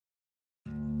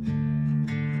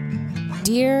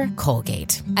Dear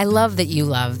Colgate, I love that you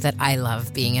love that I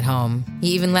love being at home.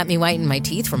 You even let me whiten my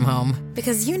teeth from home.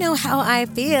 Because you know how I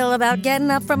feel about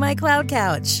getting up from my cloud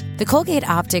couch. The Colgate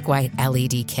Optic White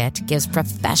LED Kit gives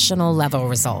professional-level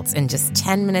results in just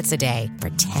 10 minutes a day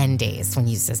for 10 days when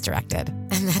used as directed.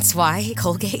 And that's why,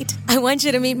 Colgate, I want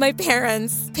you to meet my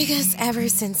parents. Because ever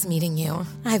since meeting you,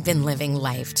 I've been living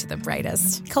life to the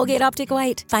brightest. Colgate Optic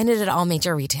White. Find it at all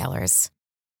major retailers.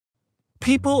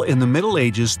 People in the Middle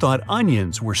Ages thought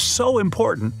onions were so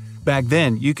important, back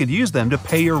then you could use them to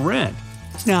pay your rent.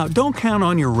 Now, don't count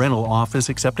on your rental office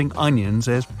accepting onions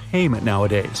as payment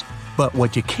nowadays, but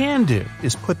what you can do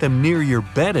is put them near your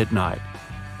bed at night.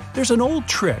 There's an old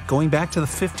trick going back to the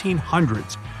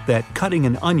 1500s that cutting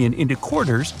an onion into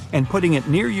quarters and putting it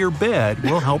near your bed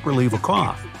will help relieve a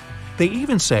cough. They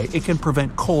even say it can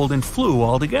prevent cold and flu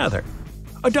altogether.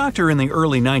 A doctor in the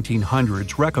early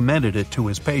 1900s recommended it to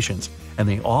his patients, and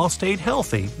they all stayed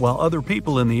healthy while other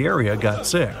people in the area got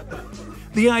sick.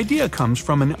 The idea comes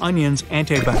from an onion's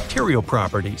antibacterial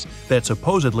properties that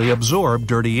supposedly absorb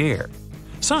dirty air.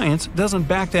 Science doesn't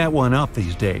back that one up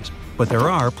these days, but there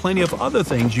are plenty of other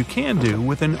things you can do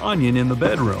with an onion in the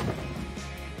bedroom.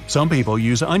 Some people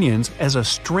use onions as a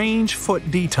strange foot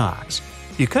detox.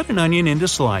 You cut an onion into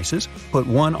slices, put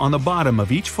one on the bottom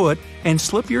of each foot, and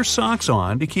slip your socks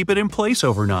on to keep it in place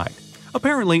overnight.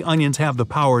 Apparently, onions have the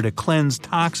power to cleanse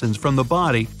toxins from the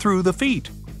body through the feet.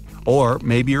 Or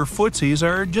maybe your footsies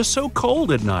are just so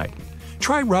cold at night.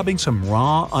 Try rubbing some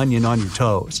raw onion on your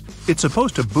toes. It's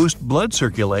supposed to boost blood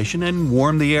circulation and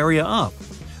warm the area up.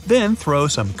 Then throw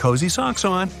some cozy socks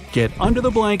on, get under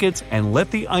the blankets, and let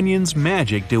the onion's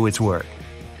magic do its work.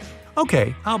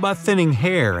 Okay, how about thinning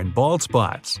hair and bald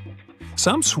spots?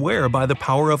 Some swear by the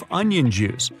power of onion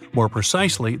juice, more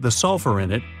precisely the sulfur in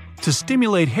it, to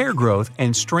stimulate hair growth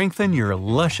and strengthen your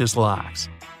luscious locks.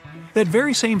 That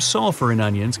very same sulfur in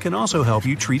onions can also help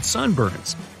you treat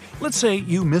sunburns. Let's say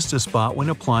you missed a spot when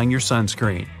applying your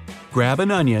sunscreen. Grab an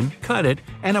onion, cut it,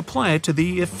 and apply it to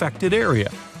the affected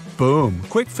area. Boom!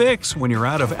 Quick fix when you're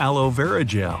out of aloe vera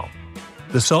gel.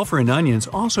 The sulfur in onions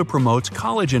also promotes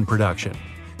collagen production.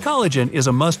 Collagen is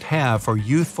a must-have for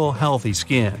youthful, healthy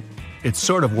skin. It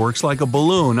sort of works like a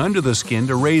balloon under the skin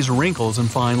to raise wrinkles and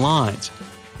fine lines.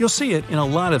 You'll see it in a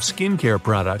lot of skincare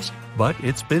products, but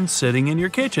it's been sitting in your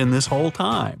kitchen this whole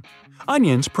time.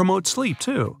 Onions promote sleep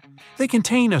too. They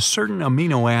contain a certain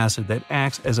amino acid that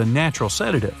acts as a natural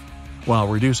sedative, while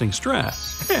reducing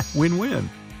stress. Win-win.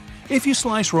 If you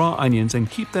slice raw onions and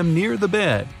keep them near the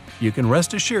bed, you can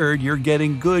rest assured you're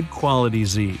getting good quality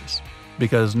Z's.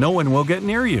 Because no one will get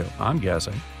near you, I'm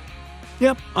guessing.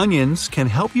 Yep, onions can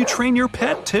help you train your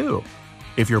pet too.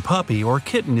 If your puppy or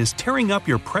kitten is tearing up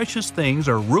your precious things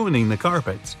or ruining the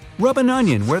carpets, rub an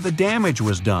onion where the damage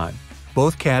was done.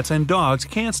 Both cats and dogs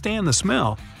can't stand the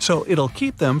smell, so it'll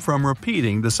keep them from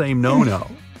repeating the same no-no.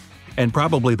 And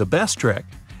probably the best trick,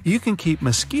 you can keep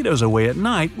mosquitoes away at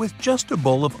night with just a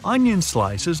bowl of onion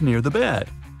slices near the bed.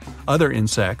 Other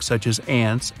insects such as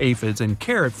ants, aphids, and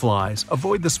carrot flies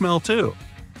avoid the smell too.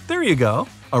 There you go,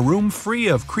 a room free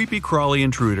of creepy-crawly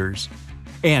intruders.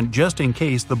 And just in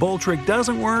case the bowl trick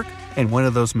doesn't work and one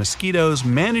of those mosquitoes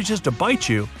manages to bite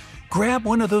you, grab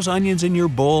one of those onions in your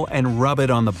bowl and rub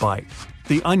it on the bite.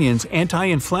 The onion's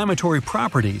anti-inflammatory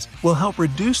properties will help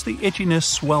reduce the itchiness,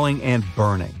 swelling, and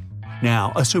burning.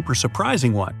 Now, a super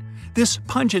surprising one. This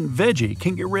pungent veggie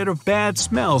can get rid of bad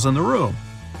smells in the room.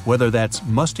 Whether that's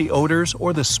musty odors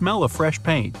or the smell of fresh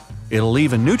paint. It'll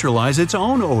even neutralize its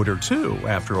own odor too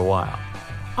after a while.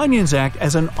 Onions act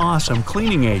as an awesome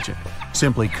cleaning agent.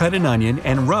 Simply cut an onion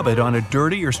and rub it on a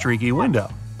dirty or streaky window.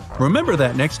 Remember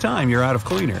that next time you're out of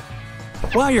cleaner.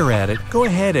 While you're at it, go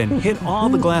ahead and hit all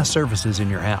the glass surfaces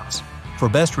in your house. For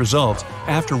best results,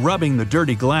 after rubbing the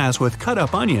dirty glass with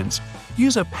cut-up onions,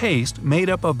 use a paste made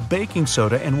up of baking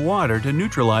soda and water to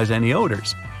neutralize any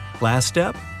odors. Last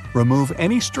step, remove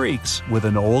any streaks with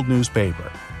an old newspaper.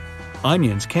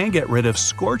 Onions can get rid of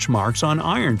scorch marks on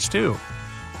irons too.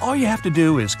 All you have to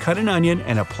do is cut an onion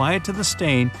and apply it to the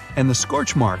stain, and the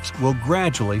scorch marks will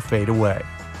gradually fade away.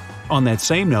 On that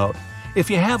same note, if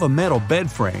you have a metal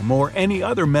bed frame or any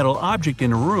other metal object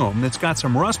in a room that's got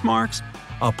some rust marks,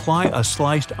 apply a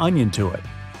sliced onion to it.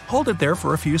 Hold it there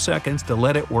for a few seconds to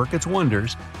let it work its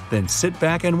wonders, then sit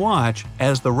back and watch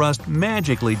as the rust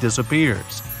magically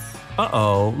disappears.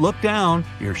 Uh-oh, look down,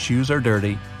 your shoes are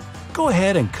dirty. Go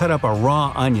ahead and cut up a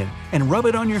raw onion and rub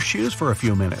it on your shoes for a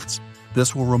few minutes.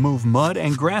 This will remove mud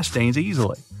and grass stains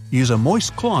easily. Use a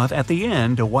moist cloth at the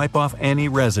end to wipe off any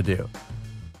residue.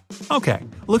 Okay,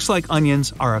 looks like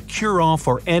onions are a cure-all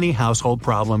for any household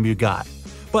problem you got.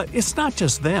 But it's not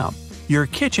just them. Your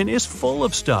kitchen is full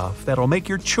of stuff that'll make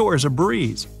your chores a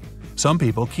breeze. Some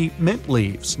people keep mint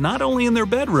leaves not only in their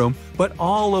bedroom, but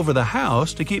all over the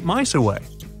house to keep mice away.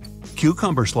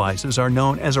 Cucumber slices are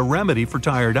known as a remedy for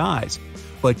tired eyes,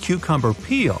 but cucumber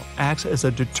peel acts as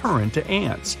a deterrent to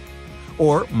ants.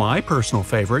 Or my personal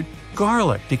favorite,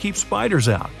 garlic to keep spiders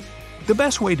out. The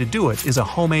best way to do it is a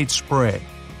homemade spray.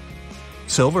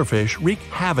 Silverfish wreak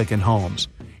havoc in homes.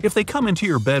 If they come into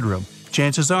your bedroom,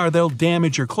 chances are they'll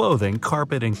damage your clothing,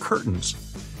 carpet, and curtains.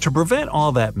 To prevent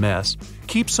all that mess,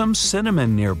 keep some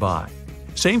cinnamon nearby.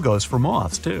 Same goes for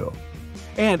moths, too.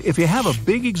 And if you have a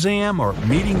big exam or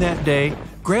meeting that day,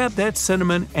 grab that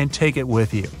cinnamon and take it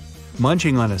with you.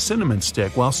 Munching on a cinnamon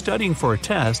stick while studying for a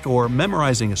test or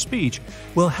memorizing a speech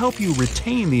will help you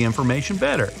retain the information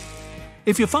better.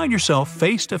 If you find yourself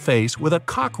face to face with a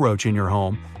cockroach in your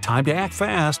home, time to act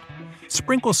fast.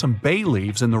 Sprinkle some bay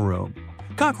leaves in the room.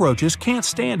 Cockroaches can't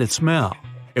stand its smell.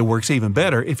 It works even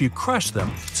better if you crush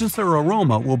them, since their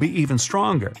aroma will be even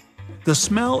stronger. The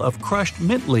smell of crushed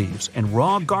mint leaves and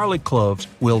raw garlic cloves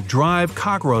will drive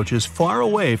cockroaches far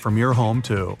away from your home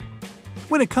too.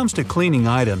 When it comes to cleaning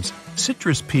items,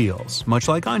 citrus peels, much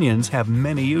like onions, have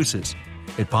many uses.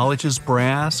 It polishes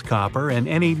brass, copper, and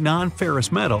any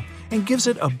non-ferrous metal and gives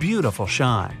it a beautiful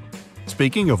shine.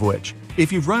 Speaking of which,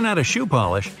 if you've run out of shoe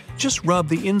polish, just rub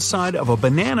the inside of a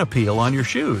banana peel on your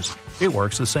shoes. It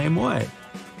works the same way.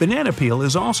 Banana peel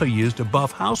is also used to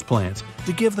buff houseplants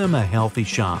to give them a healthy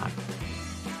shine.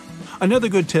 Another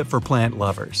good tip for plant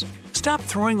lovers: stop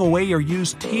throwing away your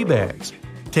used tea bags.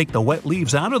 Take the wet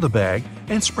leaves out of the bag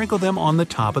and sprinkle them on the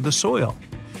top of the soil.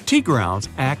 Tea grounds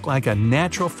act like a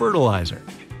natural fertilizer.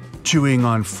 Chewing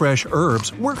on fresh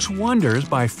herbs works wonders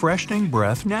by freshening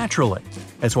breath naturally.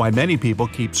 That's why many people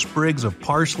keep sprigs of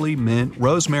parsley, mint,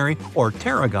 rosemary, or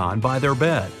tarragon by their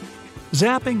bed.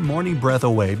 Zapping morning breath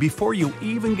away before you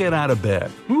even get out of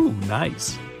bed. Ooh,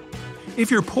 nice.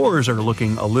 If your pores are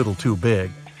looking a little too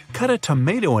big, cut a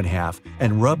tomato in half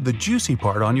and rub the juicy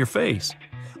part on your face.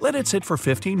 Let it sit for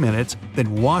 15 minutes,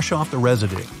 then wash off the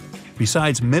residue.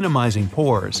 Besides minimizing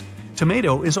pores,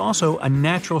 tomato is also a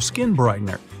natural skin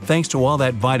brightener thanks to all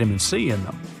that vitamin C in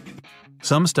them.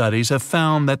 Some studies have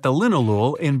found that the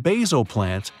linalool in basil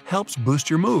plants helps boost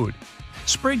your mood.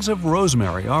 Sprigs of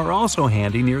rosemary are also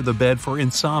handy near the bed for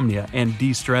insomnia and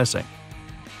de-stressing.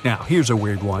 Now here's a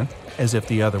weird one, as if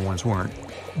the other ones weren't.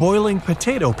 Boiling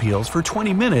potato peels for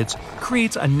 20 minutes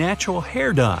creates a natural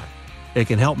hair dye. It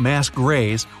can help mask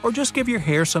grays or just give your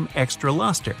hair some extra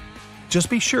luster. Just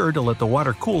be sure to let the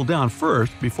water cool down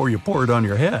first before you pour it on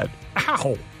your head.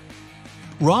 Ow!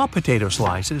 Raw potato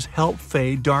slices help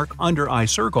fade dark under-eye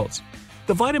circles.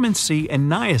 The vitamin C and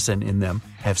niacin in them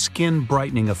have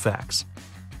skin-brightening effects.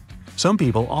 Some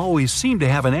people always seem to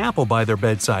have an apple by their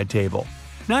bedside table.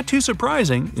 Not too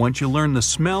surprising once you learn the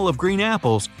smell of green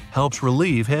apples helps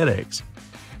relieve headaches.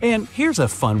 And here's a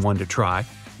fun one to try.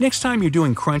 Next time you're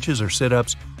doing crunches or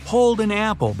sit-ups, hold an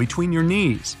apple between your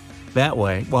knees. That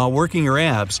way, while working your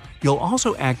abs, you'll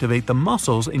also activate the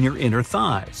muscles in your inner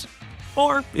thighs.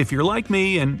 Or, if you're like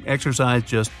me and exercise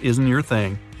just isn't your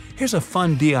thing, here's a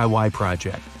fun DIY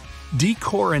project.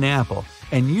 Decor an apple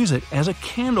and use it as a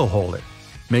candle holder.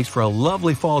 Makes for a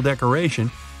lovely fall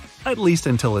decoration, at least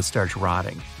until it starts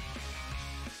rotting.